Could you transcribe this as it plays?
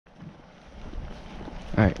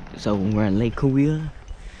Alright, so we're in Lake Kaweah.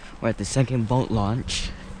 We're at the second boat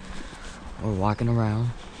launch. We're walking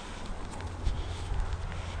around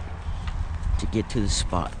to get to the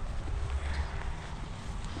spot.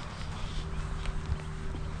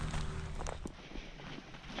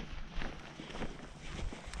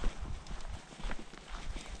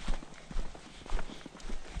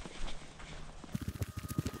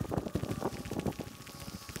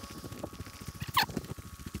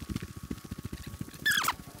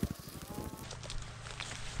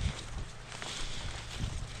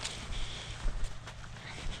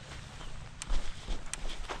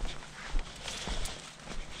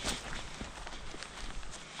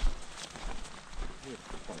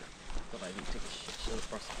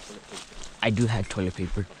 I do have toilet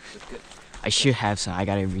paper. I should have some. I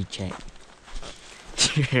gotta recheck.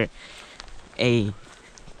 Hey,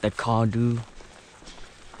 the call, dude.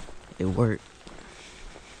 It worked.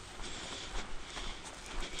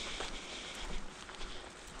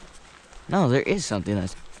 No, there is something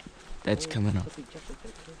that's coming up.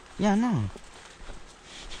 Yeah, no.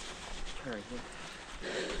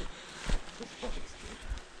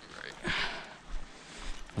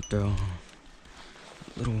 I'll throw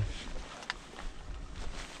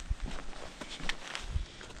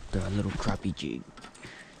a little crappie jig.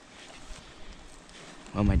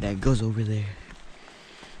 While my dad goes over there,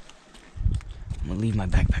 I'm gonna leave my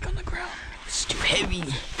backpack on the ground. It's too heavy.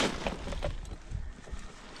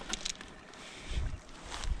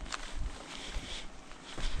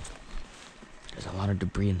 There's a lot of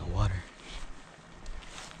debris in the water.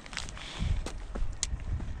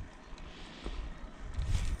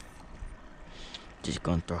 Just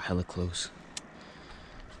gonna throw hella close.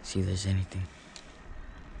 See if there's anything.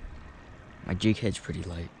 My jig head's pretty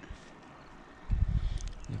light.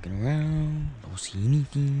 Looking around, don't see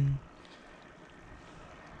anything.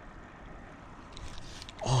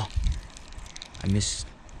 Oh, I missed.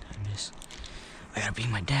 I gotta beat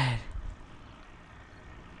my dad.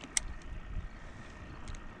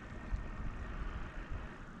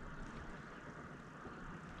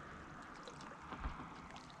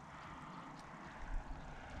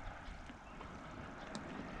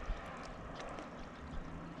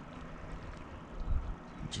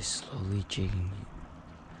 Just slowly jigging it.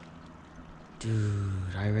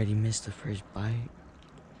 Dude, I already missed the first bite.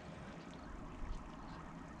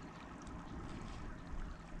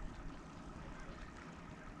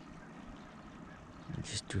 I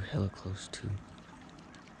just drew hella close too.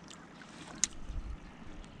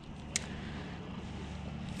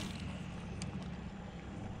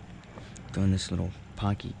 Doing this little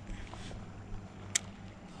pocket.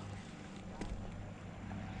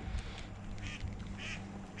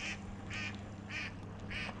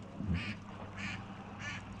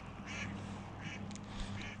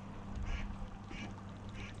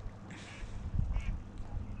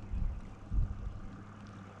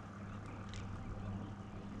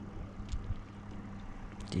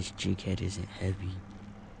 This jig head isn't heavy.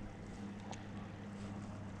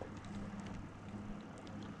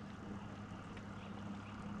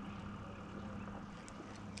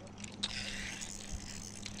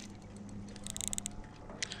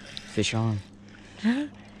 Fish on.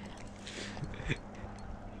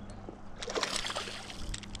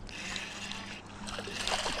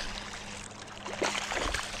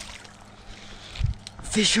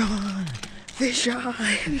 Fish on! Fish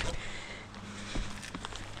on!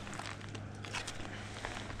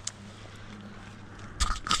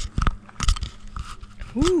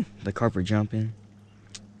 Woo! The carp jumping.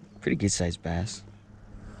 Pretty good sized bass.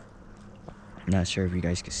 I'm not sure if you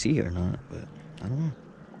guys can see it or not, but I don't know.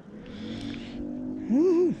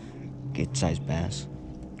 Woo! Good sized bass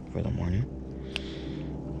for the morning.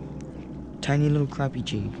 Tiny little crappie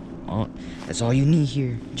jig. Oh, that's all you need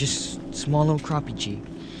here. Just small little crappie jig.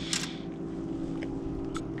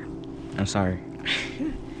 I'm sorry.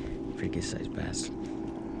 Pretty good sized bass.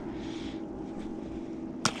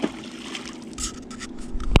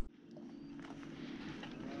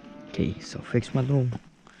 Okay, so fix my little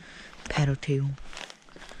paddle tail.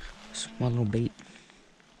 Small little bait.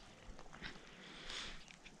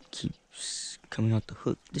 Keeps coming out the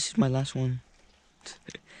hook. This is my last one.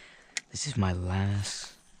 This is my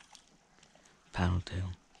last paddle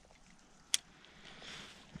tail.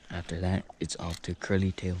 After that, it's off to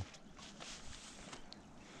curly tail.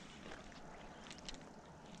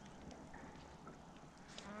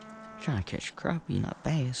 Trying to catch crappie, not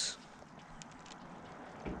bass.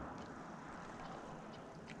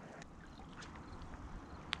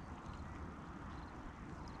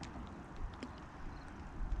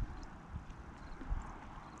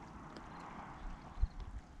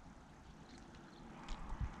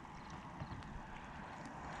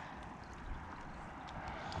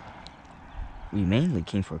 we mainly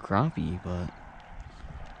came for crappie, but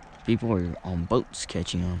people were on boats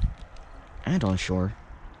catching them and on shore.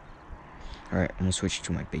 Alright, I'm gonna switch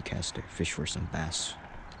to my bait caster, fish for some bass.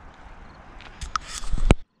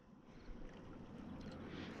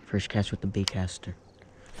 First cast with the bait caster.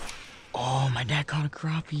 Oh, my dad caught a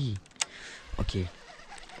crappie. Okay,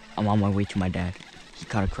 I'm on my way to my dad. He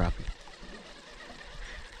caught a crappie.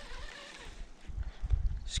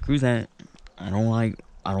 Screw that. I don't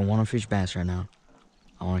want to fish bass right now.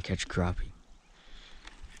 I want to catch a crappie.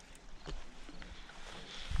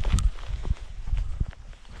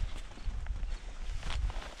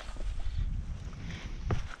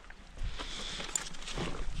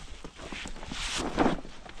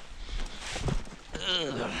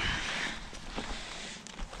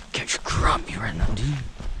 Catch a crappie right now, dude.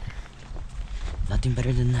 Nothing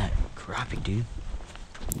better than that. Crappie, dude.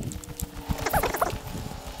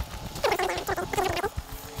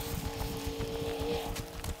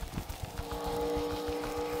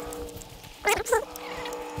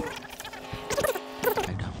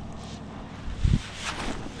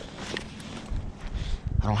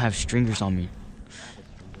 I don't have stringers on me.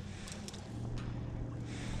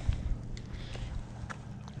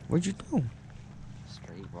 Where'd you go?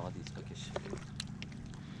 Straight where all these fucking shit is.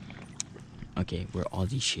 Okay, where all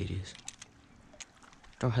these shit is.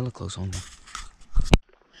 Throw hella close on me.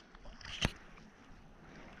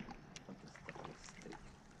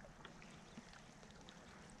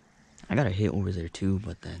 I got a hit over there too,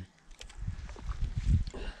 but then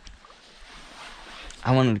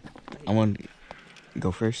I want to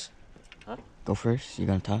go first. Huh? Go first. You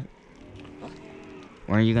gonna talk? Huh?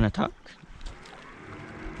 When are you gonna talk?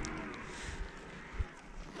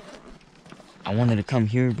 I wanted to come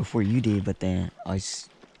here before you did, but then I was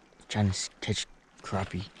trying to catch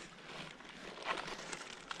crappie.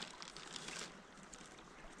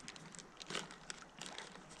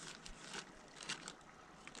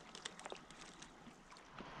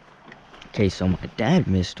 Okay, so my dad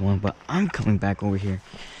missed one, but I'm coming back over here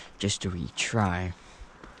just to retry.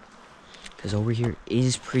 Because over here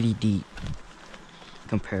is pretty deep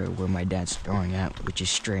compared to where my dad's throwing at, which is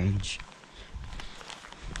strange.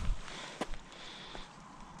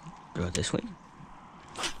 Go this way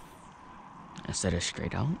instead of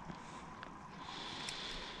straight out.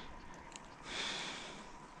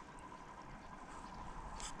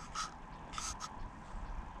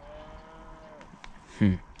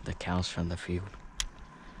 The cows from the field.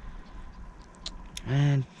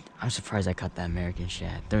 Man, I'm surprised I caught that American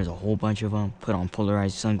shad. There's a whole bunch of them. Put on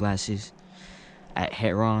polarized sunglasses at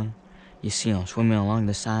Heron. You see them swimming along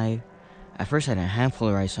the side. At first I didn't have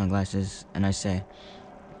polarized sunglasses, and I said,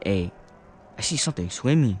 hey, I see something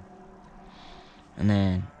swimming. And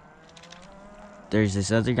then there's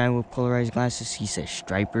this other guy with polarized glasses. He said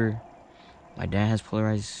striper. My dad has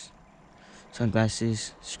polarized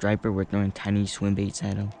sunglasses. Striper, we're throwing tiny swim baits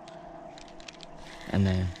at him. And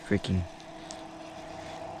then freaking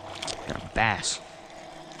got a bass.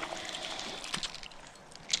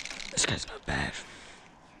 This guy's not bad.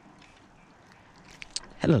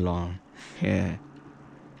 Hella long. Yeah.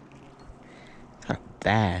 Got a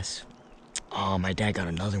bass. Oh, my dad got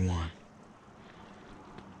another one.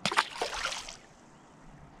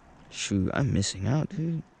 Shoot, I'm missing out,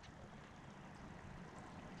 dude.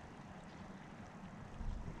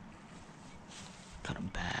 Got a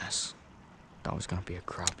bass. Thought it was gonna be a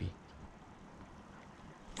crappie.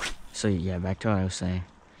 So yeah, back to what I was saying.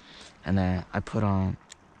 And then I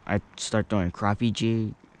start throwing crappie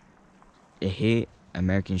jig. It hit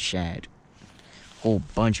American shad. Whole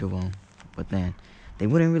bunch of them. But then they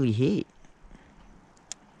wouldn't really hit.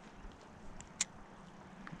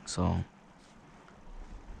 So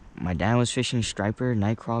my dad was fishing striper,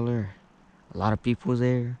 nightcrawler. A lot of people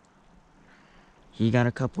there. He got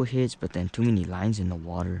a couple hits, but then too many lines in the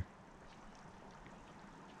water.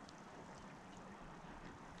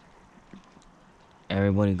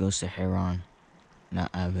 Everybody goes to Heron, not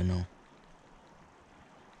Avenue.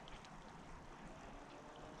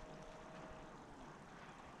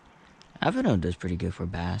 Avenue does pretty good for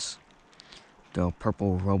bass. The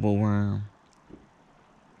purple robo worm.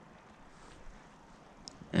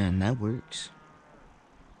 And that works.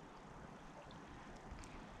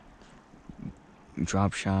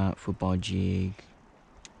 Drop shot, football jig.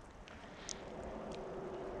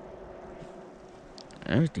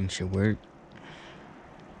 Everything should work.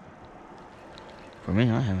 For me,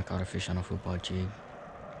 I haven't caught a fish on a football jig.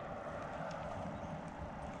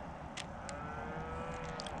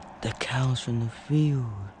 The cows from the field.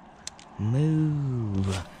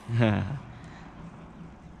 Move.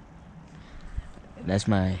 That's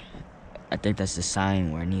my I think that's the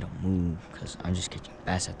sign where I need to move, because I'm just catching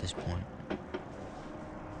bass at this point.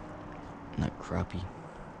 Not crappie.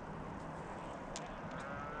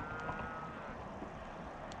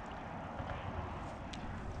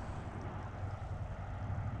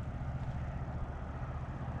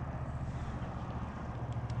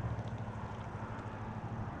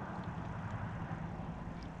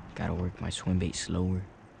 Gotta work my swim bait slower.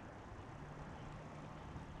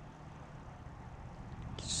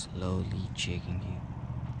 Slowly jigging you.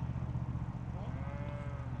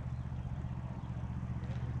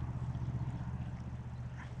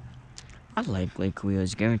 I like Lake Kaweah.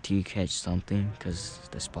 It's guaranteed you catch something because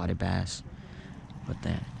the spotted bass. But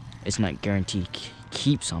then it's not guaranteed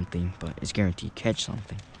keep something, but it's guaranteed catch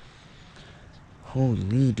something.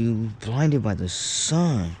 Holy dude, blinded by the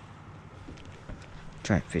sun.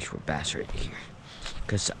 Trying to fish with bass right here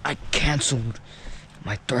because I canceled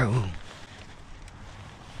my throw.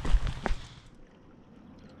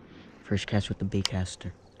 First catch with the bait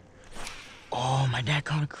caster. Oh, my dad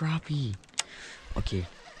caught a crappie. Okay,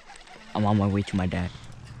 I'm on my way to my dad.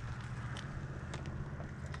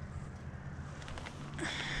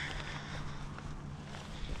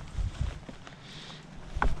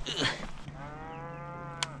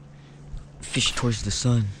 Fish towards the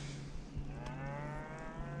sun.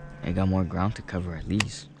 I got more ground to cover at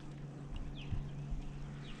least.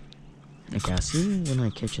 Okay, I'll see you when I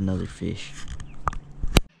catch another fish.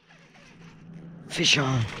 Fish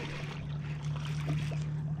on.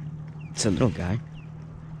 It's a little guy.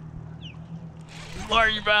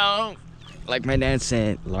 Large bound. Like my dad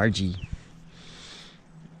said, largy.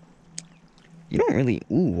 You don't really...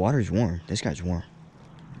 Ooh, water's warm. This guy's warm.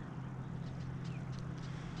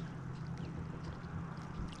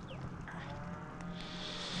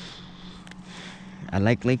 I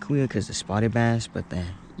like Lake Kaweah because the spotted bass, but then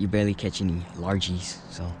you barely catch any largies,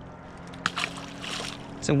 so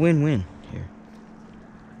it's a win-win here.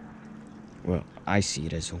 Well, I see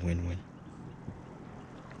it as a win-win.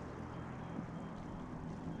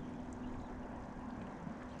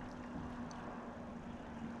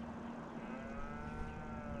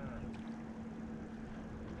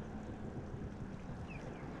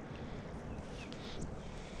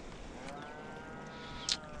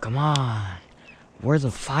 Come on. Where are the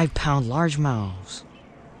 5-pound largemouths?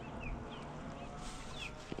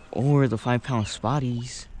 Or the 5-pound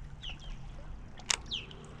spotties?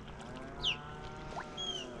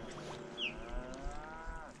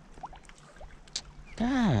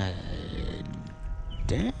 God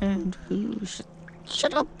damn, dude.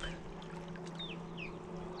 Shut up.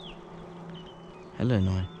 Hella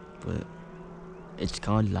annoying, but it's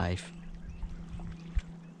called life.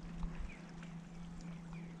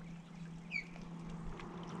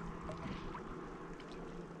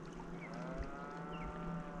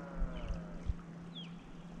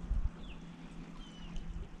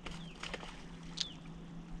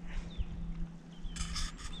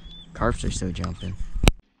 Carps are still jumping.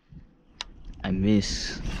 I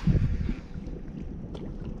miss.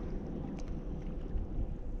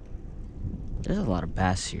 There's a lot of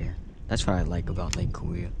bass here. That's what I like about Lake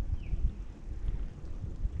Kaweah.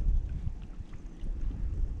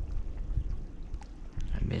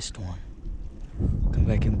 I missed one. Come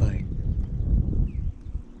back and bite.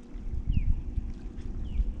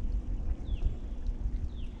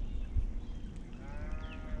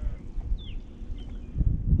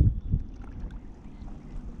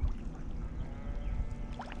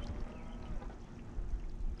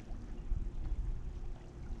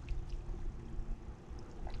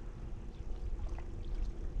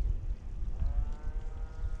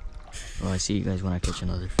 Well, I see you guys when I catch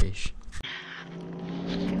another fish.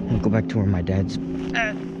 I'm gonna go back to where my dad's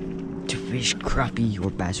to fish crappie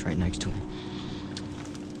or bass right next to him.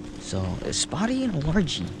 So, a spotty and a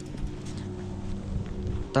largie.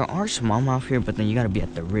 There are smallmouth here, but then you gotta be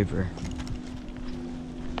at the river,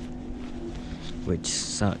 which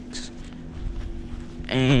sucks.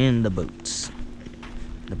 And the boats.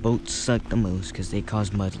 The boats suck the most because they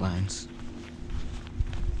cause mud lines.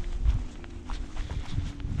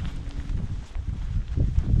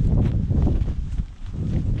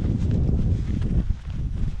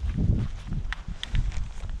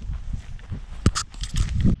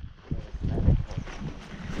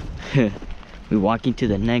 We're walking to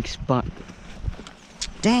the next spot.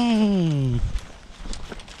 Dang!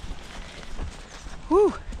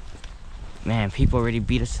 Whew! Man, people already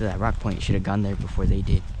beat us to that rock point. Should have gone there before they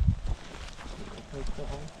did.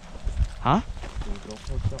 Huh?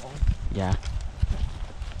 Yeah.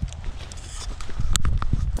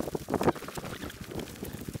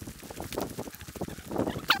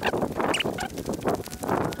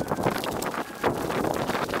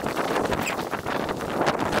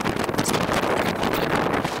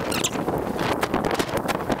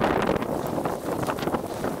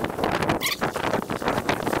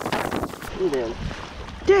 then.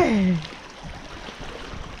 Dang.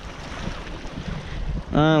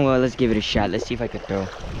 Well, let's give it a shot. Let's see if I could throw.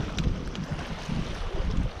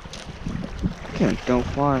 I can't throw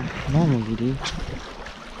far normally, dude.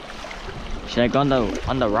 Should I go on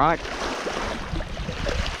the rock?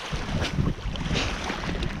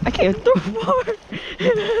 I can't throw far.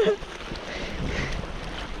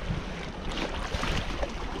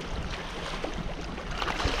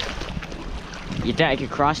 You think I could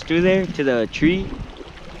cross through there to the tree?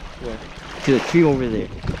 Yeah. To the tree over there.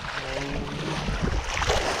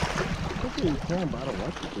 You can, but I don't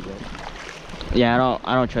want you to go. Yeah,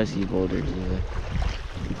 I don't trust these boulders either.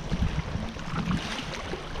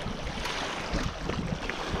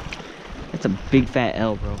 That's a big fat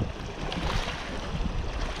L, bro.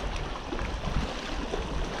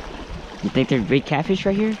 You think there's big catfish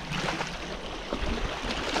right here?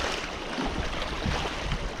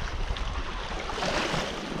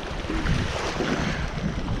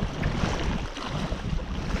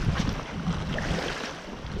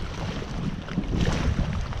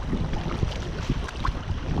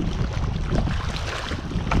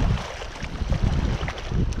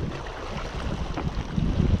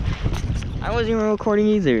 I wasn't even recording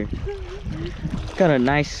either. Got a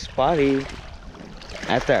nice spotty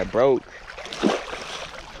after I broke.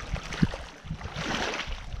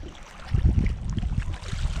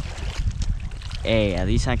 Hey, at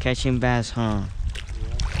least I'm catching bass, huh?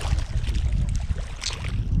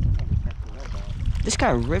 This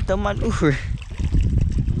guy ripped up my lure.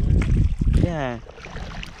 Yeah.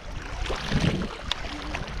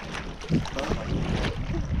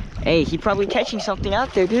 Hey, he probably catching something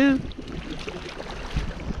out there, dude.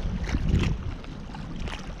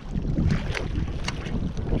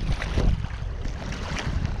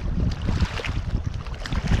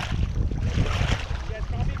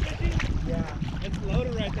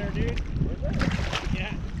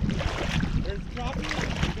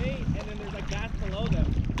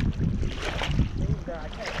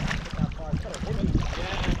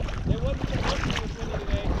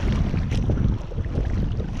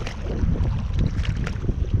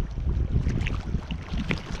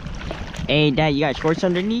 Hey, Dad, you got shorts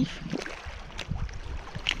underneath?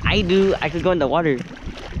 I do. I could go in the water.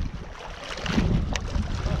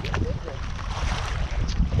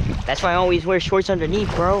 That's why I always wear shorts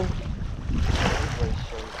underneath, bro.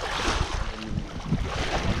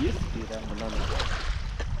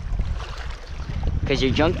 Cause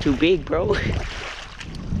your junk too big, bro.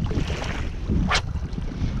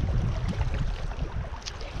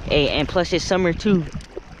 Hey, and plus it's summer too,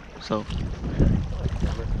 so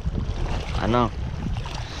I know.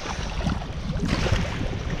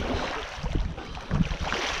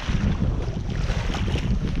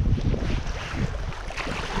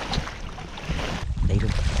 Later.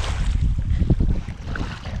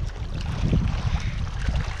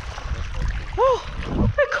 Oh,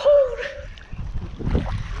 it's cold.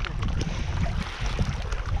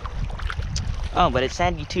 Oh, but it's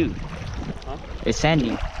sandy too. Huh? It's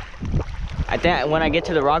sandy. I think when I get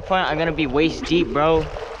to the rock point, I'm gonna be waist deep, bro.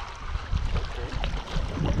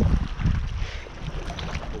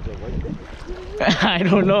 I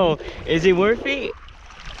don't know. Is it worth it?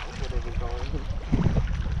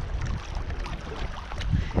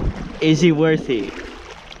 Is it worth it?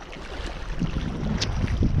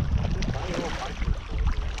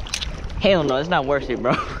 Hell no, it's not worth it,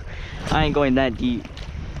 bro. I ain't going that deep.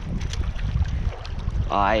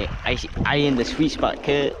 Oh, I in the sweet spot,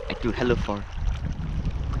 kid. I threw hella far.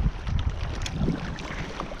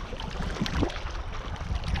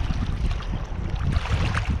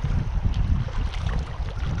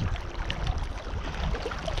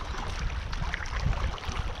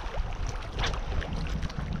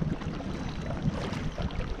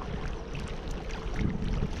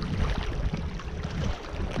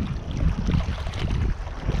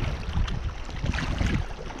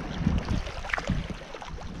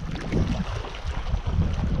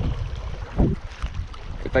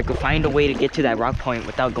 If I could find a way to get to that rock point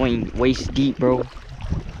without going waist deep, bro.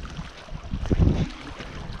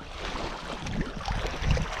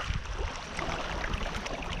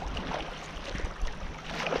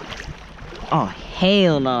 Oh,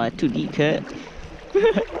 hell no, that's too deep, cut.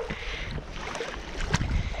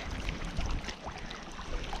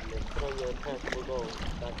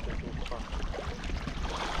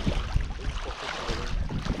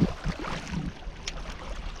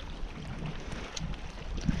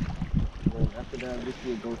 After that, this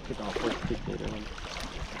will go pick our first pick later on.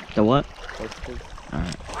 The what? First pick.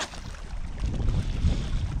 Alright.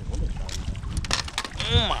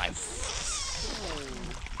 Oh my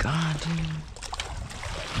God, dude.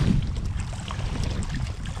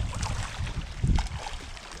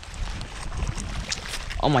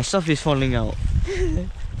 All my stuff is falling out.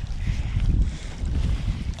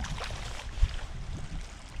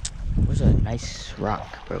 Where's a nice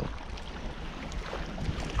rock, bro?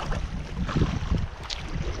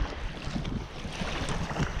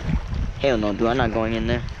 Hell no, dude. I'm not going in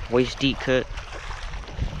there. Waist deep cut.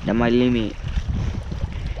 That my limit.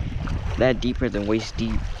 That deeper than waist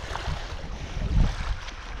deep.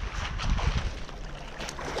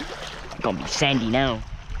 Gonna be sandy now.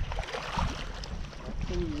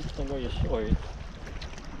 You just don't wear your shorts.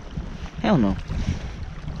 Hell no.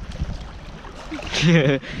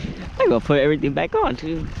 I'm gonna put everything back on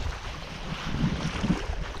too.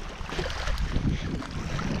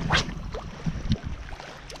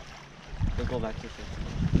 We'll go back to this.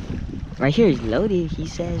 Right here is loaded, he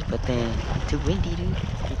says, but then too windy, dude.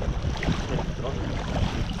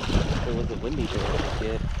 It wasn't windy though.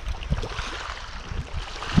 Yeah.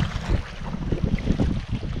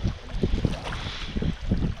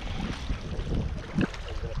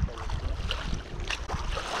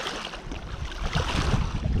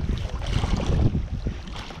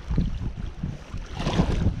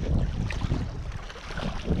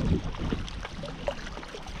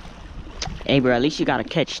 Hey, bro, at least you gotta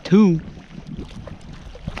catch two.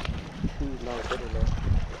 Not good enough.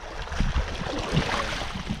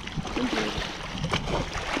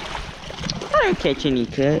 I didn't catch any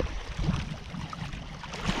cut.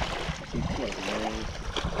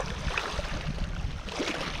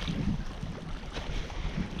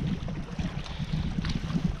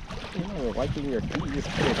 You're wiping your feet, you just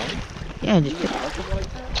put it on. Yeah, just Comfortable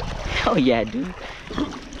like that? oh yeah, dude.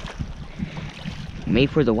 Made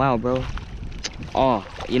for the wild, bro. Oh,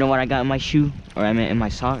 you know what I got in my shoe? Or I meant in my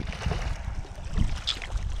sock?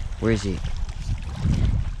 Where is it?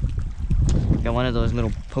 Got one of those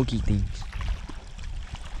little pokey things.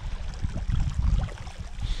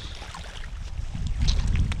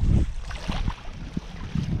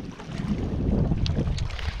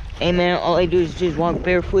 Hey man, all I do is just walk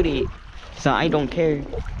barefooted. So I don't care.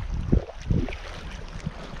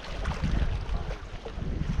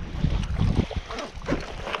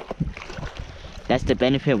 That's the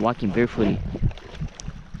benefit of walking barefooted.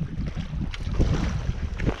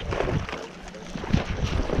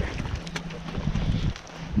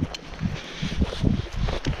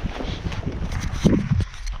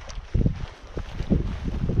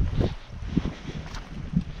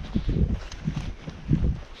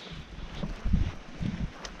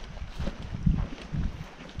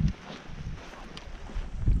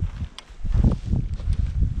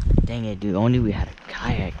 Dang it, dude. Only we had a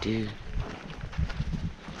kayak, dude.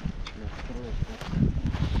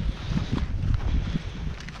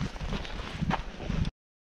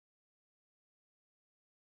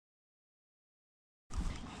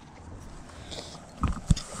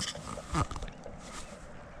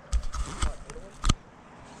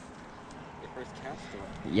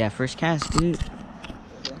 Yeah, first cast, dude.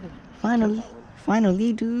 Finally,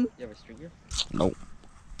 dude. You have a stringer? Nope.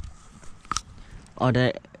 Oh,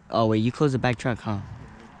 that. Oh, wait, you closed the back trunk, huh?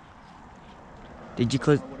 Did you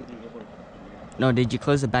close? No, did you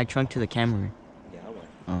close the back trunk to the camera? Yeah, I went.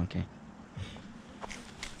 Oh, okay. I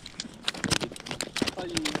thought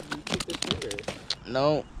you took the stringer.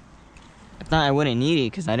 No. I thought I wouldn't need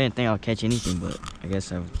it because I didn't think I'll catch anything, but I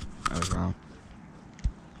guess I was wrong.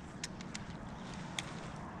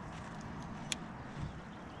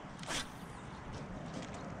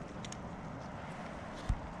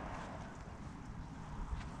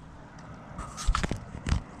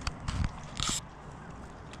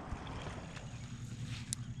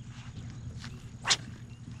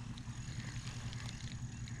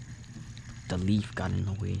 The leaf got in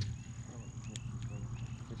the way.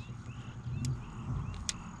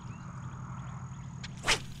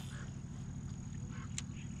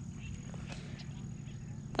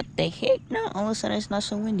 What the heck? Now all of a sudden it's not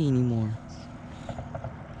so windy anymore.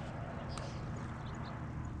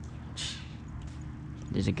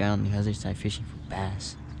 There's a guy on the other side fishing for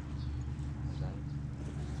bass.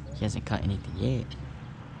 He hasn't caught anything yet.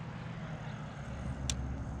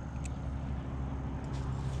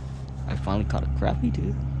 I finally caught a crappie,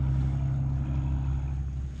 dude.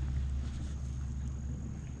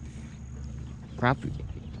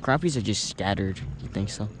 Crappies are just scattered. You think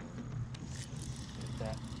so?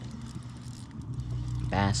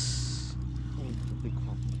 Bass.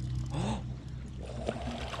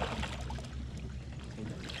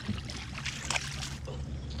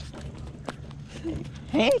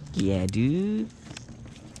 Heck yeah, dude.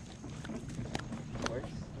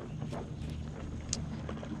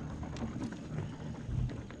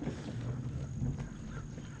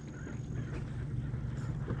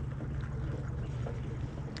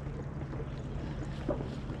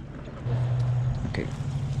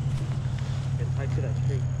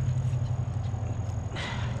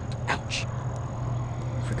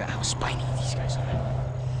 forgot how spiny these guys are.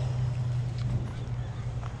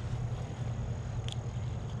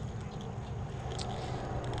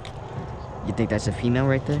 You think that's a female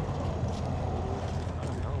right there? I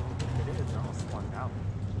don't know. If it is, they're all spawned out.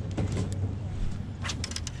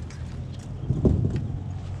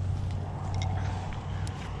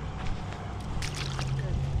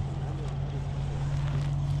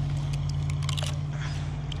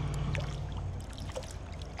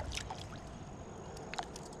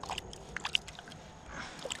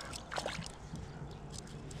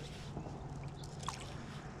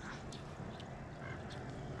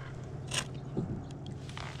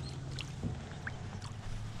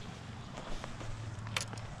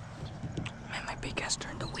 Man, my big ass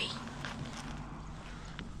turned away.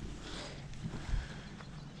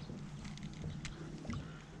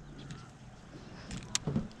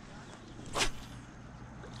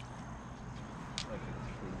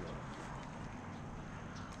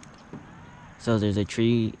 So there's a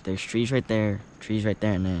tree, there's trees right there, and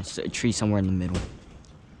then there's a tree somewhere in the middle.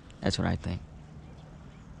 That's what I think.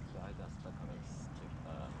 Yeah, I got stuck on a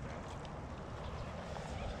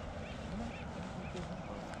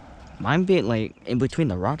stick. Mine bit like in between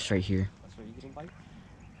the rocks right here. That's where you getting bite?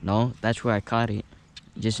 No, that's where I caught it.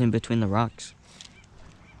 Just in between the rocks.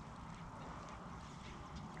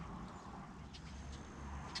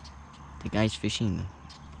 The guy's fishing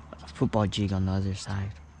a football jig on the other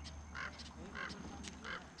side.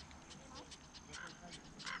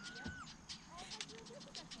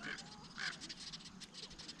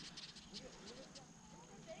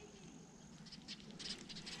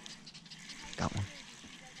 Got one.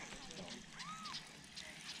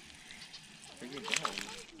 Bring it down.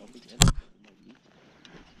 Don't be in it.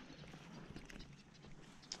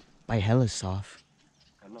 Bite hella soft.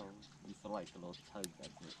 I know. You feel like the little tug, that's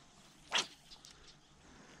it.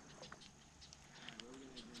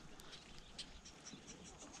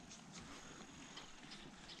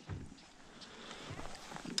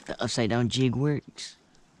 The upside down jig works.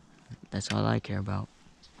 That's all I care about.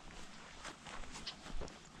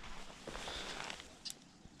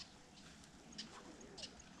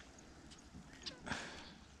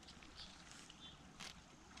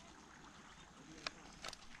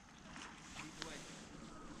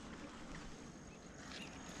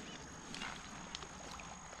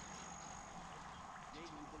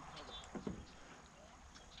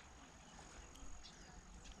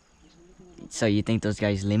 So you think those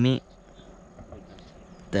guys limit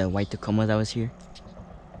the white Tacoma that was here?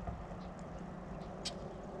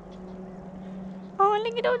 Oh,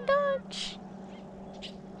 look at those ducks!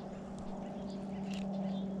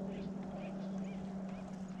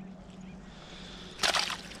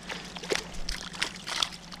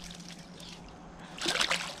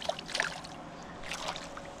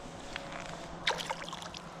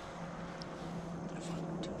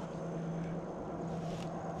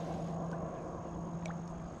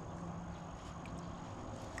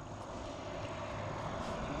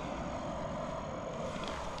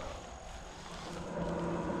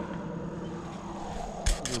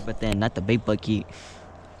 But then not the bait bucket.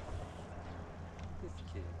 This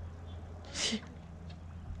kid.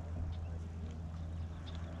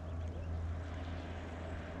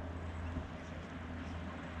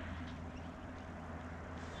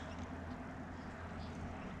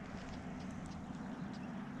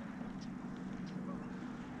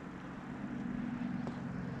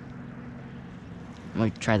 I'm gonna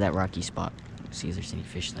try that rocky spot. See if there's any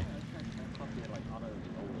fish there.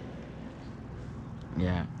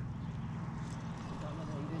 Yeah.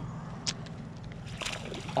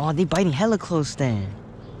 Oh, they biting hella close then.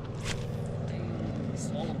 They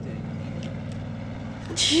swallowed it.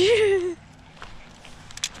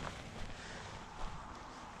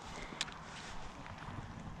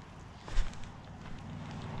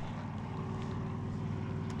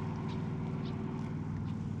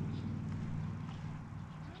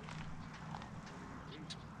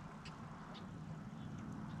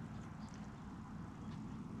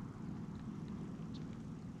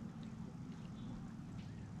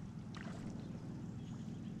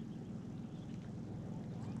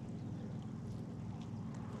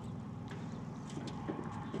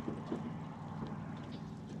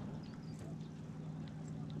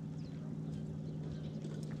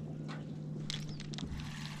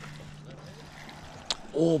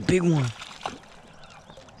 Oh, big one.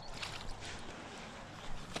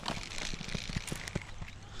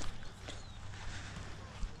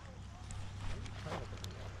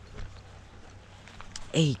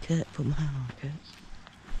 Hey, cut. Put mine on, cut.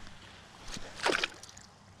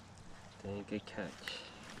 Dang, good catch.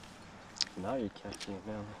 Now you're catching it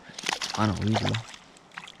now. I don't usually.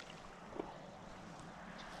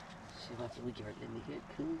 after we get our limit get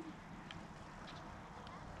cool.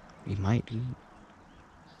 We might, dude.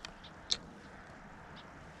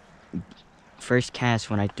 First cast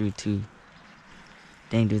when I threw 2.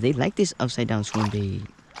 Dang, dude, they like this upside down swim bait.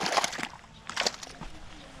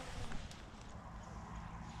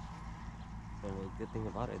 And the good thing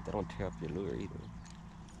about it, they don't tear up your lure either.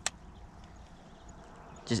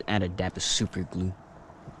 Just add a dab of super glue.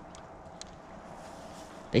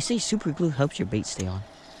 They say super glue helps your bait stay on.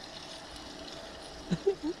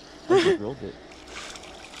 I just rolled it.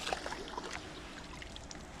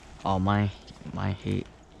 Oh, my hit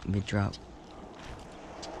mid drop.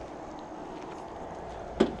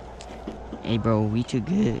 Hey, bro, we too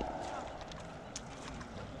good.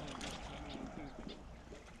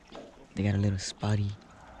 They got a little spotty.